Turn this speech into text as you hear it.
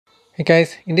Hey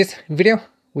guys, in this video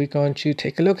we're going to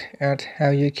take a look at how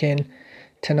you can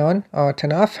turn on or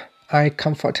turn off eye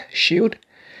comfort shield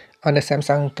on the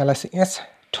Samsung Galaxy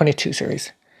S22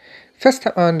 series. First,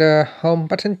 tap on the home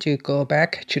button to go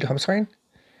back to the home screen.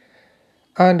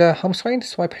 On the home screen,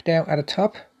 swipe down at the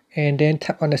top and then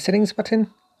tap on the settings button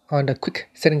on the quick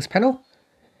settings panel.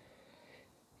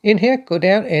 In here, go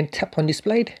down and tap on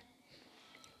displayed.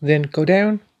 Then go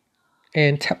down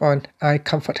and tap on eye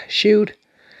comfort shield.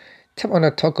 Tap on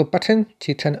the toggle button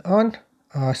to turn it on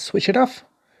or switch it off.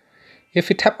 If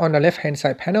you tap on the left hand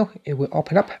side panel, it will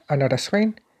open up another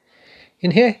screen.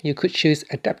 In here, you could choose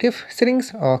adaptive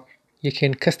settings or you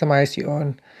can customize your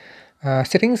own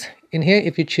settings. In here,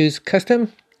 if you choose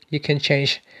custom, you can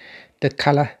change the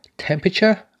color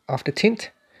temperature of the tint.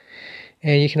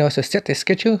 And you can also set the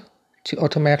schedule to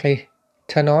automatically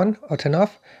turn on or turn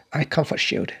off eye comfort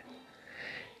shield.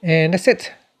 And that's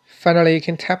it. Finally, you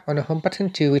can tap on the home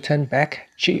button to return back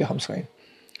to your home screen.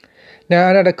 Now,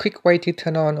 another quick way to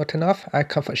turn on or turn off eye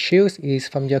comfort shields is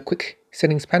from your quick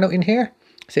settings panel in here.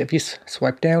 So if you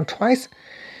swipe down twice,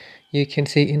 you can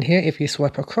see in here, if you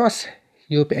swipe across,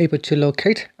 you'll be able to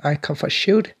locate eye comfort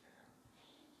shield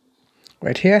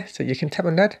right here. So you can tap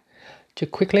on that to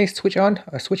quickly switch on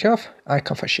or switch off eye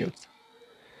comfort shields.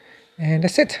 And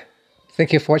that's it.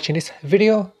 Thank you for watching this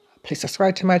video. Please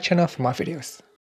subscribe to my channel for more videos.